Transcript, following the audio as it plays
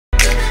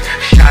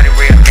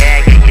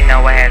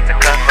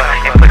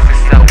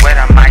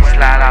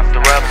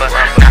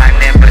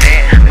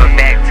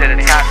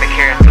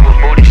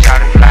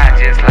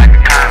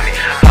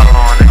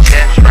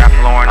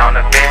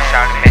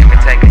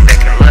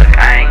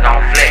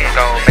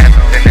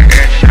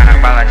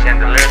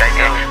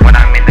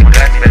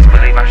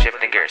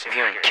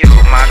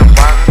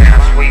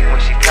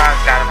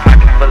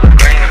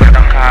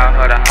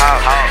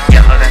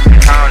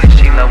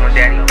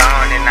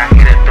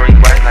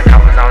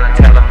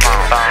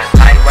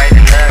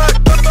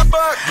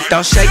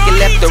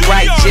the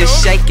right,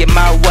 just shake it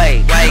my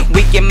way.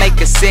 We can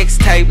make a sex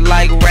tape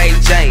like Ray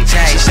J.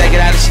 She shake it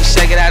out and she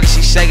shake it out and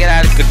she shake it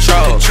out of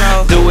control.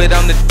 Do it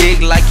on the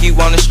dick like you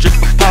wanna strip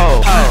a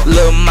pole.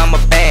 Lil' mama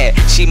bad,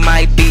 she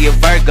might be a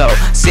Virgo.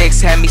 Sex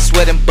had me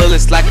sweating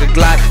bullets like a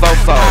Glock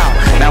 44.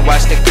 Now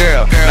watch the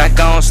girl, not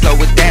gon' slow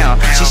it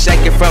down. She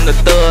shake it from the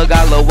thug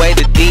all the way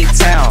to deep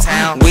town.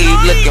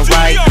 Weave looking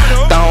right,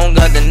 thong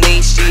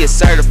underneath. She a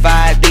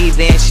certified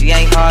diva and she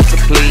ain't hard to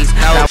please.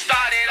 Now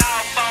Started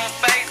off on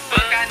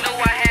Facebook, I knew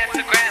I had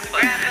to grab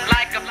her.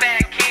 Like a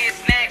fat kid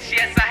snacks,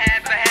 yes I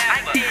had to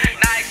have her.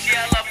 Nice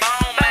yellow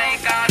bone,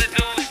 make all the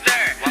dudes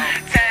stir.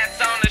 Taps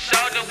on the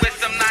shoulder with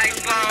some nice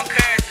long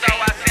curves. So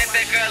I sent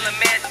that girl a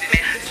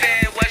message,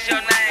 said what's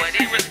your name?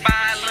 She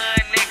respond,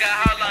 little nigga,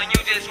 hold on, you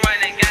just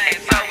running game.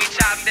 So we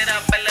chopped it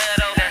up a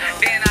little,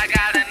 then I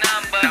got a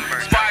number.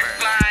 Sparks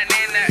flying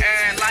in the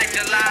air like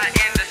July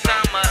in the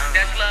summer.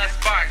 That's Lil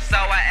Sparks, so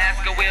I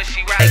asked her will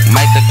she ride?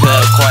 make the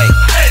club quake.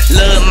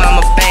 Lil'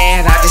 mama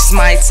bad, I just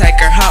might take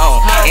her home.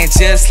 And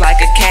just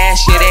like a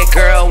cashier, that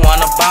girl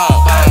want a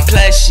bone.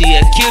 Plus she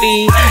a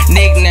cutie,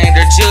 nicknamed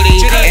her Judy.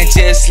 And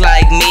just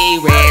like me,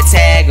 red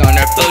tag on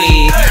her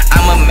booty.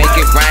 I'ma make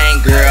it rain,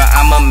 girl,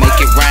 I'ma make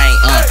it rain.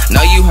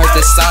 Know you heard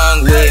the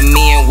song with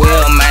me and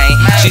Will, man.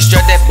 She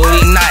strut that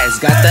booty nice,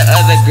 got the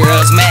other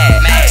girls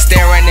mad.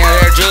 Staring at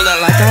her drooling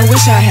like I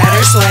wish I had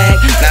her swag.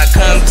 Now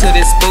come to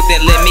this booth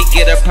and let me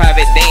get a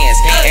private dance.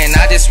 And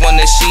I just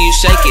wanna see you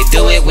shake it,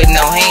 do it with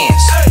no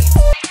hands.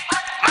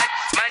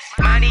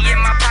 Money in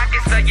my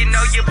pocket, so you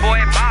know your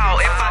boy ball.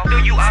 If I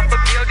threw you off a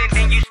building,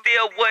 then you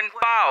still wouldn't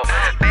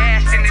fall.